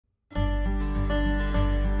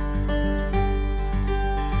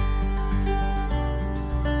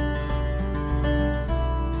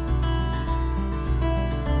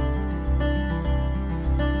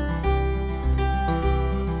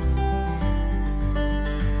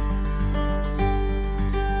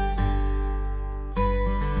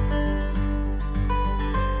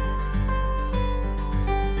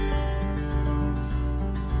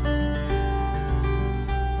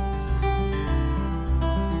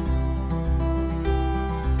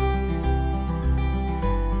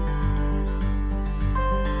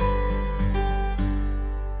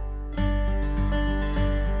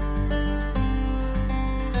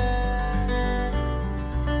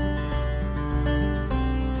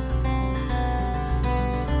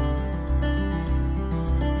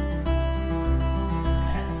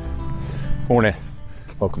Morning,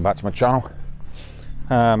 welcome back to my channel.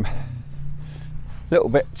 Little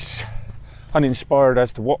bit uninspired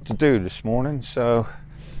as to what to do this morning, so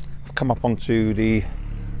I've come up onto the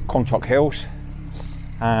Quantock hills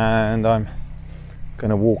and I'm going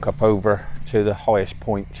to walk up over to the highest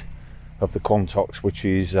point of the Quantocks, which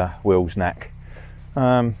is Will's Neck.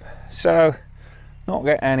 So not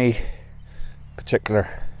get any particular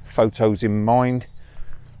photos in mind,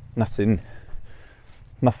 nothing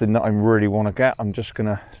that I really want to get. I'm just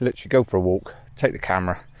gonna literally go for a walk, take the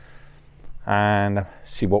camera and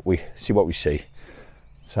see what we see.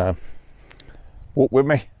 So walk with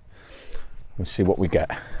me, we'll see what we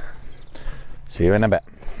get. See you in a bit.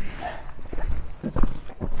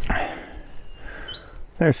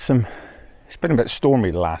 It's been a bit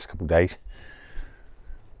stormy the last couple of days.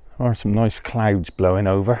 There are some nice clouds blowing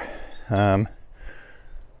over,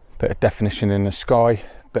 bit of definition in the sky,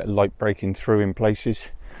 bit of light breaking through in places,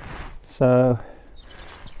 so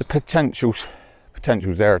the potential's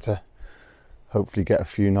there to hopefully get a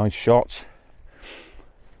few nice shots.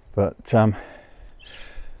 But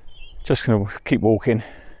just gonna keep walking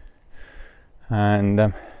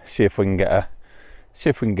and see if we can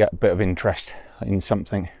get a bit of interest in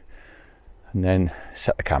something, and then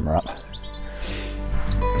set the camera up.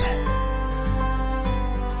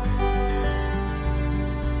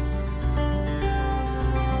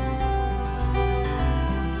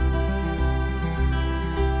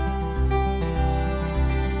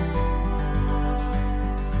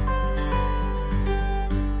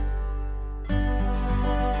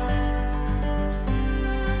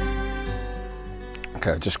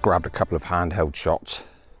 Okay, I just grabbed a couple of handheld shots.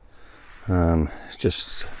 It's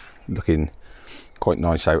just looking quite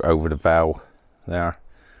nice out over the vale there,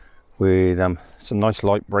 with some nice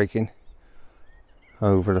light breaking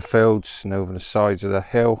over the fields and over the sides of the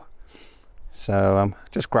hill. So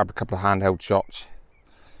just grabbed a couple of handheld shots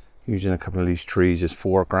using a couple of these trees as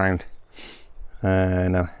foreground,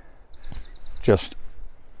 and just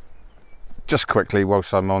quickly,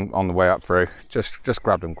 whilst I'm on the way up through, just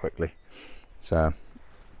grab them quickly. So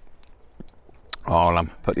I'll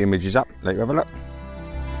put the images up, let you have a look.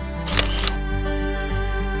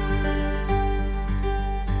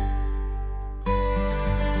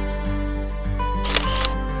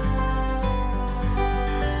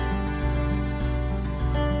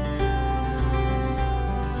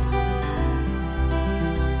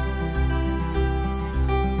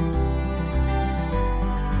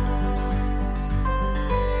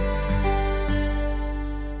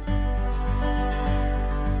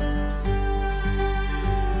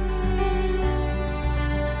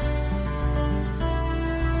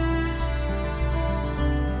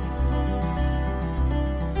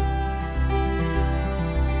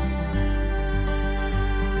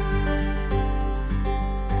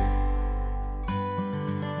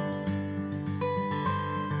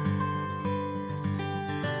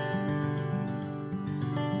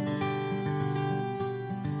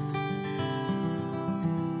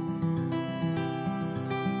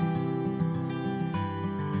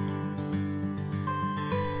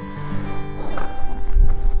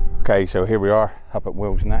 Okay, so here we are up at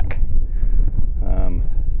Will's Neck.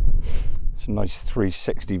 Some nice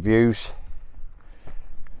 360 views.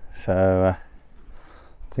 So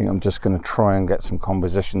I think I'm just going to try and get some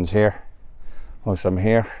compositions here whilst I'm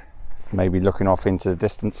here, maybe looking off into the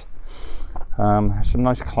distance. Some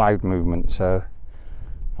nice cloud movement, so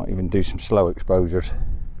might even do some slow exposures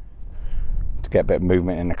to get a bit of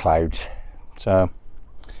movement in the clouds. So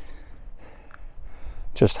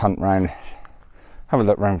just hunt around, have a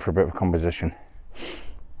look around for a bit of composition,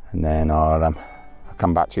 and then I'll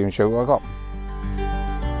come back to you and show you what I got.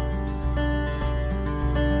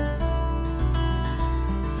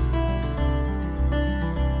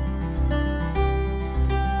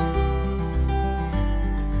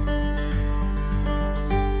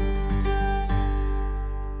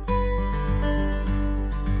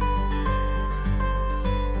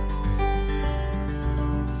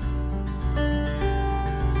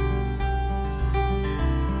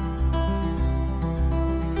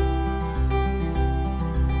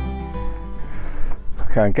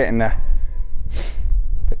 Okay, I'm getting a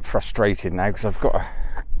bit frustrated now because I've got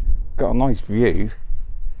a nice view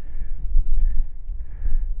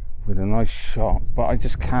with a nice shot, but I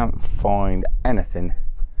just can't find anything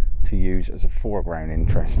to use as a foreground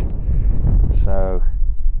interest. So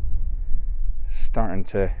starting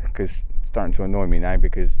to annoy me now,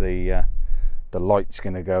 because the light's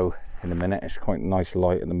going to go in a minute. It's quite a nice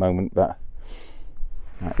light at the moment, but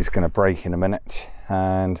it's going to break in a minute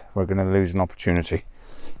and we're going to lose an opportunity.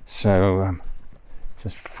 So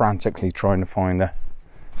just frantically trying to find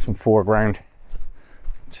some foreground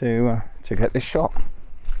to get this shot.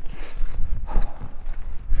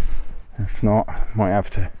 If not, might have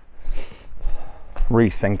to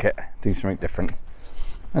rethink it, do something different.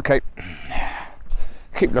 Okay,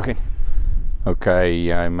 keep looking.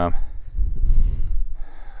 Okay, I'm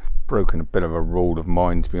broken a bit of a rule of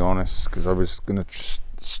mine, to be honest, because I was going to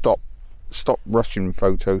stop rushing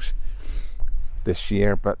photos this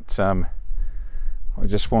year, but I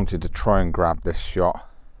just wanted to try and grab this shot,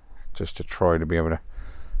 just to try to be able to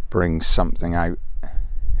bring something out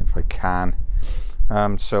if I can.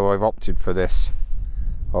 So I've opted for this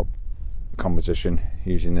composition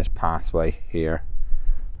using this pathway here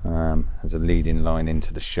as a leading line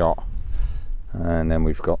into the shot, and then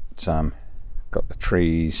we've got the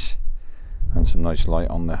trees and some nice light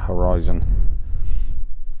on the horizon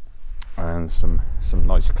and some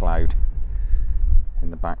nice cloud in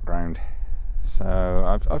the background.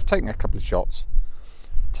 So I've taken a couple of shots,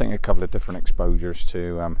 taking a couple of different exposures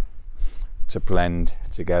to blend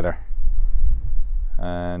together,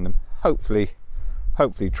 and hopefully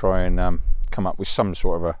try and come up with some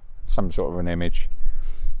sort of an image,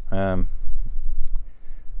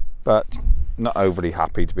 but not overly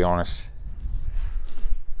happy, to be honest.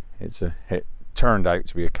 It turned out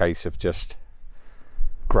to be a case of just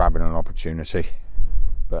grabbing an opportunity,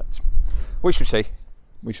 but we shall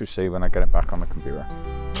see when I get it back on the computer.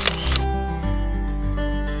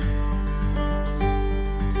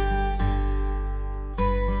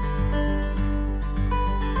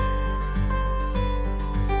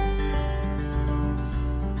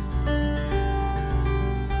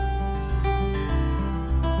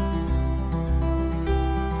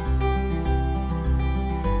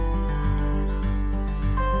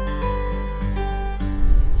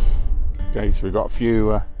 Okay, so we've got a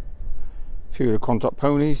few of the Quantock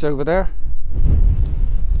ponies over there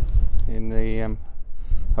in the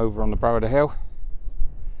over on the brow of the hill.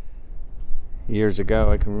 Years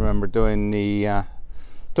ago, I can remember doing the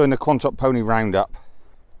Quantock pony roundup.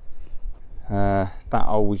 That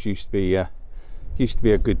always used to be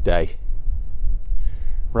a good day.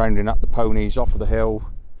 Rounding up the ponies off of the hill,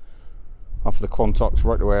 off of the Quantocks,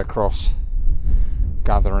 right the way across,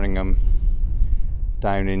 gathering them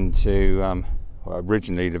down into well,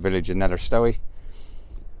 originally the village of Netherstowe,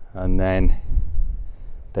 and then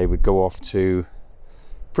they would go off to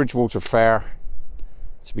Bridgewater Fair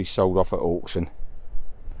to be sold off at auction.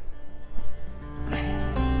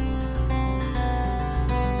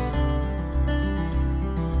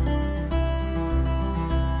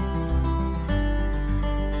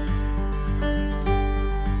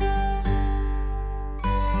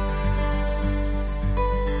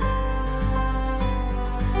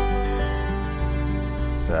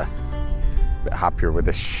 A bit happier with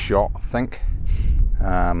this shot, I think.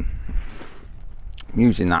 I'm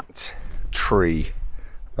using that tree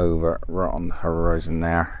over right on the horizon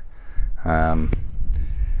there,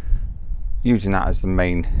 using that as the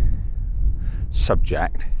main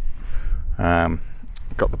subject. Got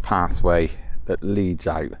the pathway that leads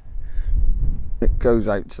out, it goes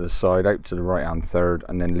out to the side, out to the right hand third,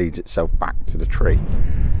 and then leads itself back to the tree,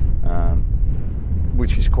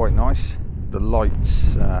 which is quite nice. The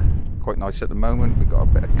light's quite nice at the moment. We've got a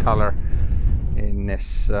bit of colour in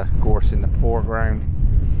this gorse in the foreground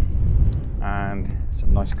and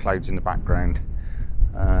some nice clouds in the background.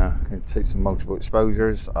 Going to take some multiple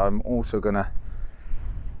exposures. I'm also going to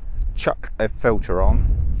chuck a filter on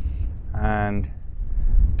and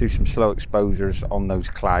do some slow exposures on those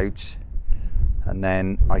clouds, and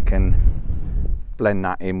then I can blend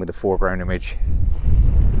that in with the foreground image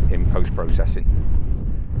in post-processing,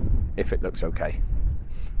 if it looks okay.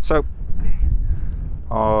 So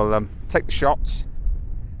I'll take the shots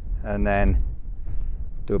and then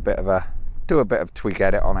do a bit of tweak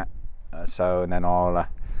edit on it. And then I'll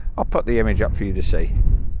put the image up for you to see.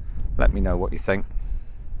 Let me know what you think.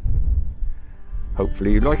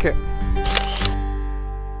 Hopefully you like it.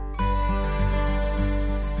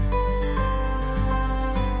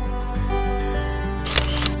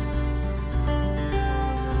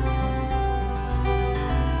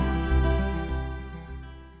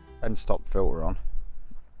 And stop filter on,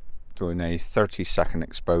 doing a 30-second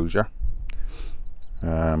exposure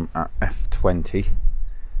at f20,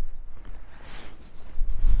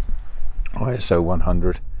 ISO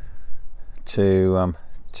 100, to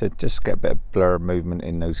just get a bit of blur movement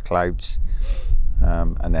in those clouds,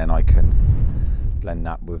 and then I can blend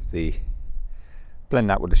that with the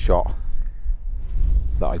shot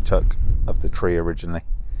that I took of the tree originally.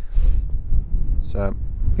 So,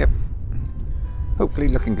 yep. Hopefully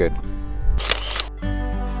looking good.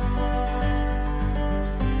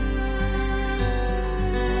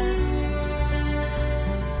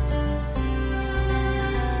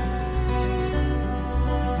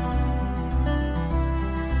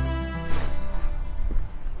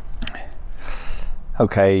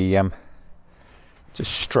 Okay,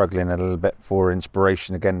 just struggling a little bit for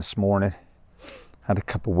inspiration again this morning. Had a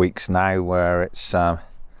couple of weeks now where it's not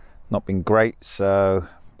been great, so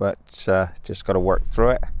but just got to work through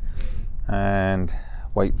it and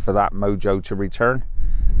wait for that mojo to return.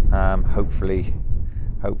 Hopefully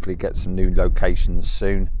get some new locations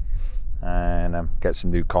soon and get some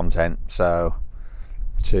new content, so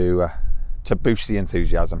to boost the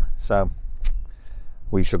enthusiasm. So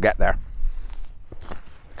we shall get there.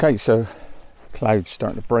 Okay, so clouds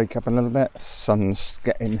starting to break up a little bit, sun's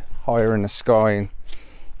getting higher in the sky and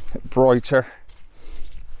a bit brighter,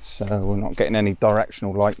 so we're not getting any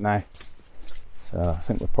directional light now, so I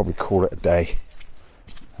think we'll probably call it a day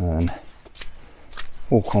and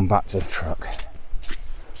walk on back to the truck.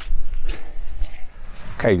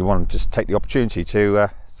 Okay, I want to just take the opportunity to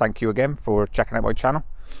thank you again for checking out my channel.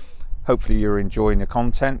 Hopefully you're enjoying the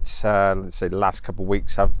content. Let's say the last couple of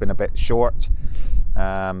weeks have been a bit short,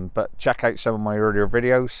 but check out some of my earlier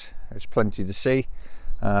videos. There's plenty to see.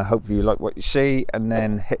 Hopefully you like what you see, and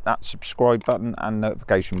then hit that subscribe button and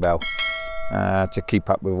notification bell to keep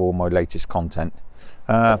up with all my latest content.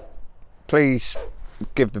 Please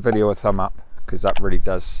give the video a thumb up, because that really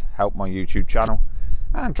does help my YouTube channel,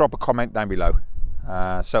 and drop a comment down below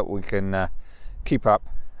so we can keep up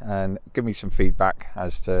and give me some feedback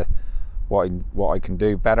as to what I can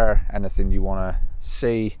do better, anything you want to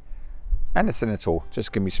see, anything at all.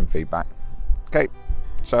 Just give me some feedback. Okay,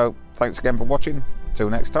 so thanks again for watching. Till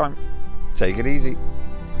next time, take it easy.